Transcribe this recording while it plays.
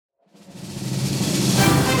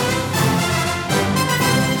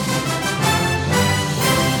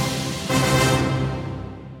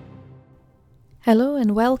Hello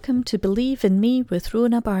and welcome to Believe in Me with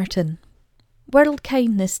Rona Barton. World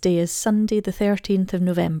Kindness Day is Sunday the 13th of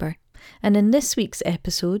November, and in this week's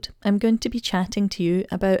episode I'm going to be chatting to you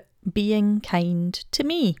about being kind to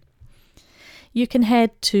me. You can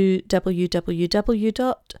head to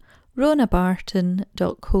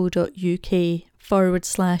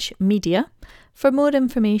www.ronabarton.co.uk/media for more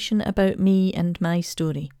information about me and my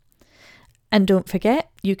story. And don't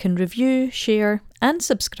forget, you can review, share and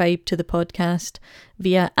subscribe to the podcast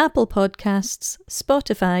via Apple Podcasts,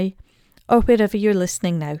 Spotify or wherever you're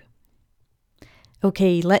listening now.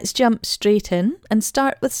 Okay, let's jump straight in and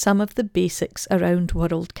start with some of the basics around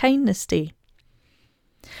World Kindness Day.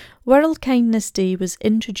 World Kindness Day was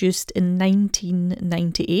introduced in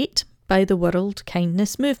 1998 by the World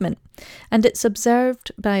Kindness Movement, and it's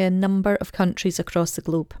observed by a number of countries across the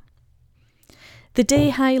globe. The day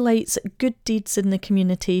highlights good deeds in the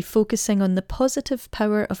community, focusing on the positive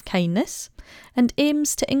power of kindness, and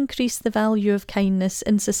aims to increase the value of kindness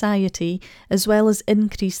in society, as well as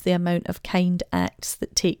increase the amount of kind acts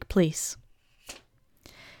that take place.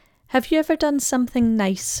 Have you ever done something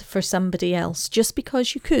nice for somebody else just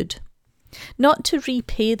because you could? Not to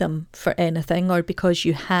repay them for anything or because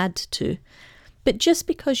you had to, but just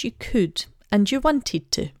because you could and you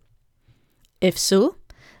wanted to. If so,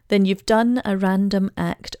 then you've done a random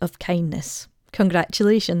act of kindness.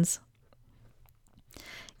 Congratulations.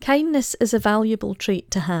 Kindness is a valuable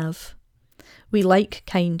trait to have. We like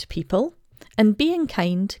kind people, and being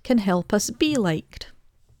kind can help us be liked.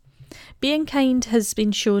 Being kind has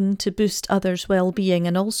been shown to boost others' well-being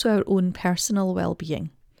and also our own personal well-being.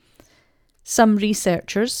 Some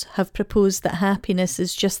researchers have proposed that happiness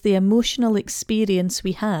is just the emotional experience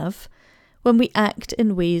we have when we act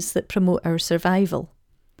in ways that promote our survival.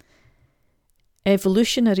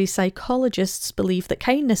 Evolutionary psychologists believe that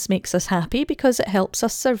kindness makes us happy because it helps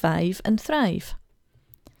us survive and thrive.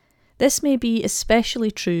 This may be especially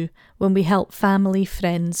true when we help family,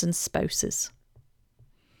 friends and spouses.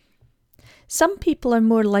 Some people are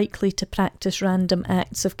more likely to practice random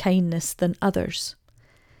acts of kindness than others.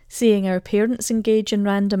 Seeing our parents engage in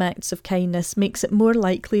random acts of kindness makes it more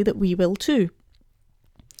likely that we will too.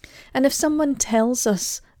 And if someone tells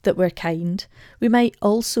us that we're kind, we might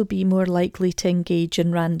also be more likely to engage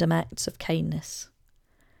in random acts of kindness.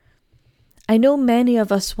 I know many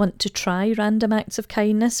of us want to try random acts of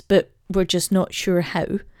kindness, but we're just not sure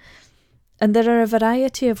how. And there are a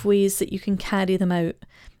variety of ways that you can carry them out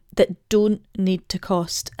that don't need to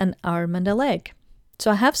cost an arm and a leg. So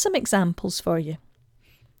I have some examples for you.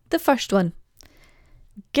 The first one,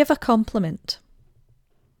 give a compliment.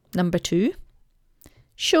 Number 2,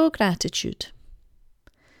 show gratitude.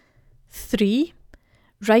 3,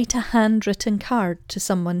 write a handwritten card to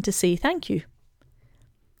someone to say thank you.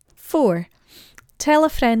 4, tell a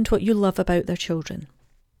friend what you love about their children.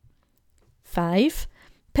 5,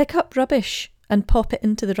 pick up rubbish and pop it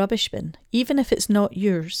into the rubbish bin, even if it's not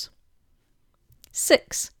yours.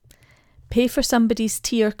 6, pay for somebody's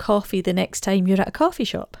tea or coffee the next time you're at a coffee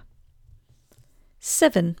shop.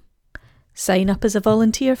 7, sign up as a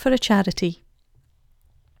volunteer for a charity.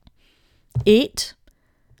 8,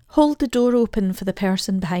 hold the door open for the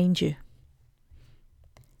person behind you.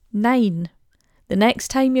 9, the next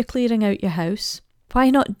time you're clearing out your house, why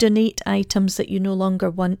not donate items that you no longer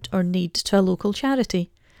want or need to a local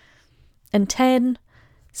charity? And 10,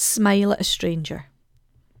 smile at a stranger.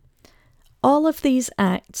 All of these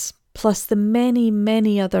acts, plus the many,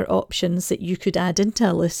 many other options that you could add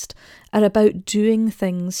into a list, are about doing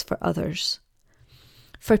things for others.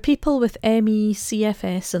 For people with ME,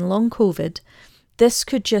 CFS and long COVID, this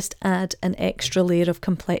could just add an extra layer of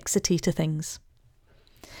complexity to things.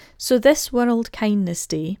 So this World Kindness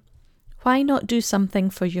Day, why not do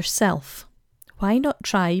something for yourself? Why not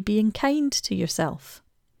try being kind to yourself?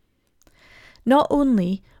 Not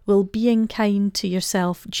only will being kind to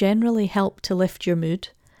yourself generally help to lift your mood,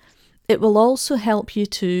 it will also help you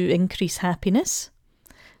to increase happiness,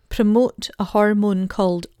 promote a hormone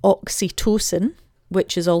called oxytocin,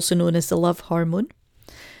 which is also known as the love hormone,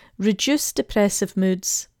 reduce depressive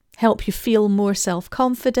moods, help you feel more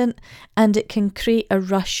self-confident, and it can create a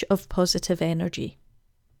rush of positive energy.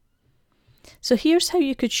 So here's how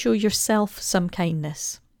you could show yourself some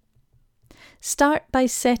kindness. Start by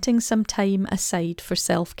setting some time aside for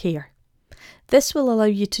self-care. This will allow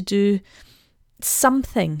you to do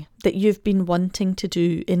something that you've been wanting to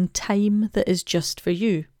do in time that is just for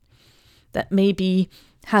you. That may be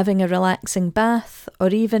having a relaxing bath or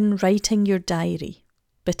even writing your diary.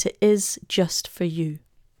 But it is just for you.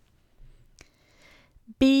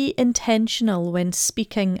 Be intentional when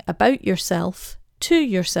speaking about yourself to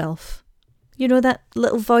yourself. You know, that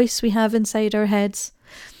little voice we have inside our heads?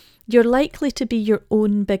 You're likely to be your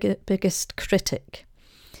own biggest critic.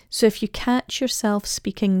 So if you catch yourself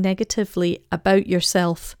speaking negatively about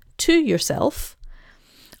yourself to yourself,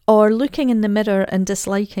 or looking in the mirror and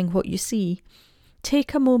disliking what you see,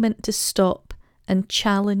 take a moment to stop and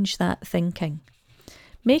challenge that thinking.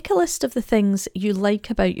 Make a list of the things you like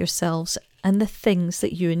about yourselves and the things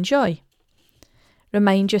that you enjoy.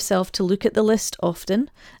 Remind yourself to look at the list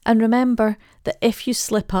often, and remember that if you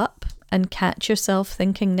slip up and catch yourself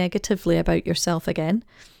thinking negatively about yourself again,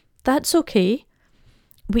 that's okay.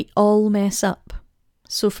 We all mess up,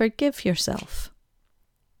 so forgive yourself.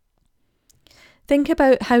 Think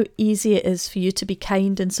about how easy it is for you to be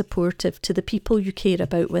kind and supportive to the people you care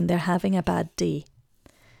about when they're having a bad day.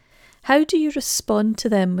 How do you respond to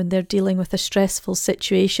them when they're dealing with a stressful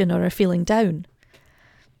situation or are feeling down?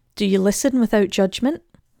 Do you listen without judgment?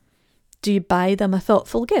 Do you buy them a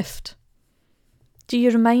thoughtful gift? Do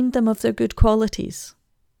you remind them of their good qualities?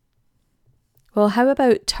 Well, how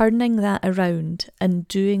about turning that around and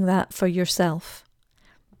doing that for yourself?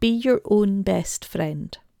 Be your own best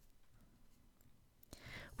friend.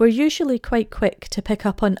 We're usually quite quick to pick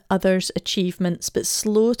up on others' achievements, but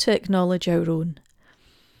slow to acknowledge our own.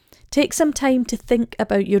 Take some time to think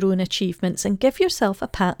about your own achievements and give yourself a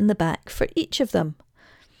pat on the back for each of them.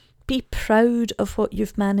 Be proud of what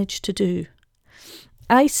you've managed to do.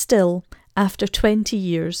 I still, after 20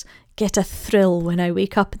 years, get a thrill when I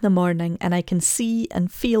wake up in the morning and I can see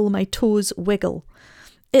and feel my toes wiggle.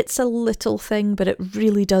 It's a little thing, but it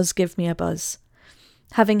really does give me a buzz.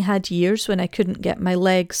 Having had years when I couldn't get my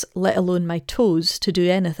legs, let alone my toes, to do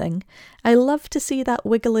anything, I love to see that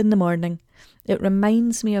wiggle in the morning. It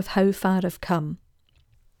reminds me of how far I've come.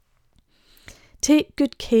 Take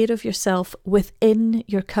good care of yourself within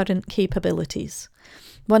your current capabilities.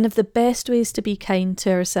 One of the best ways to be kind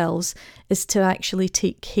to ourselves is to actually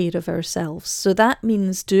take care of ourselves. So that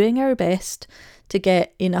means doing our best to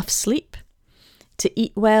get enough sleep, to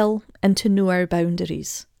eat well, and to know our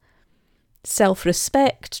boundaries.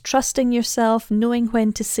 Self-respect, trusting yourself, knowing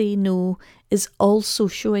when to say no, is also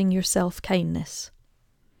showing yourself kindness.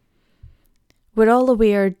 We're all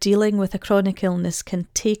aware dealing with a chronic illness can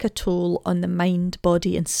take a toll on the mind,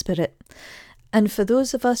 body and spirit. And for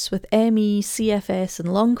those of us with ME, CFS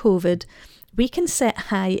and long COVID, we can set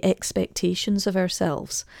high expectations of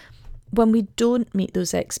ourselves. When we don't meet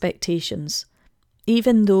those expectations,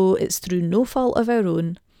 even though it's through no fault of our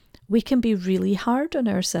own, we can be really hard on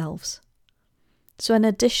ourselves. So an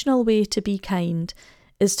additional way to be kind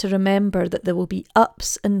is to remember that there will be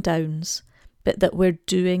ups and downs, but that we're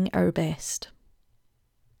doing our best.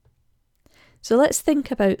 So let's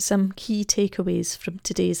think about some key takeaways from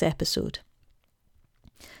today's episode.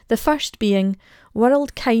 The first being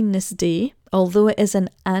World Kindness Day, although it is an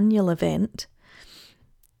annual event,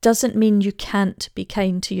 doesn't mean you can't be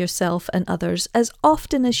kind to yourself and others as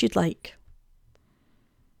often as you'd like.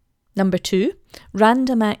 Number 2,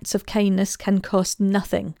 random acts of kindness can cost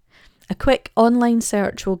nothing. A quick online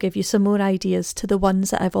search will give you some more ideas to the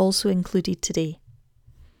ones that I've also included today.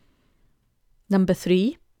 Number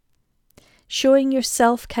 3, showing your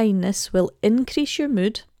self-kindness will increase your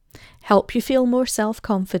mood, help you feel more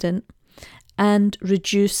self-confident, and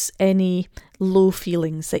reduce any low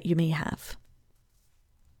feelings that you may have.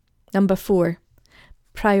 Number 4,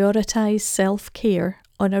 prioritise self-care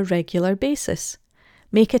on a regular basis.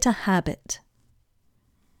 Make it a habit.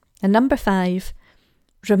 And number 5,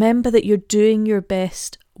 remember that you're doing your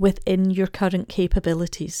best within your current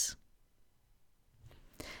capabilities.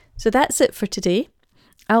 So that's it for today.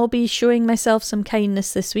 I'll be showing myself some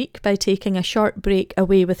kindness this week by taking a short break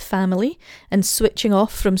away with family and switching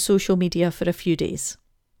off from social media for a few days.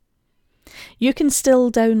 You can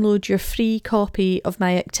still download your free copy of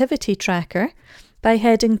my activity tracker by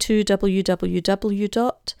heading to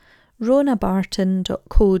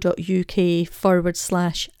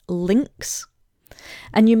www.ronabarton.co.uk/links.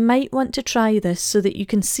 And you might want to try this so that you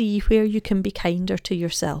can see where you can be kinder to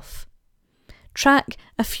yourself. Track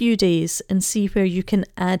a few days and see where you can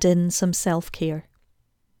add in some self-care.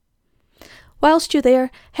 Whilst you're there,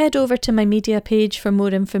 head over to my media page for more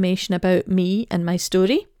information about me and my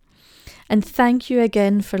story. And thank you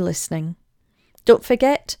again for listening. Don't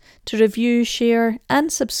forget to review, share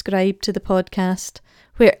and subscribe to the podcast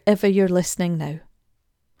wherever you're listening now.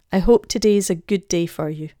 I hope today's a good day for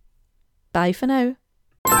you. Bye for now.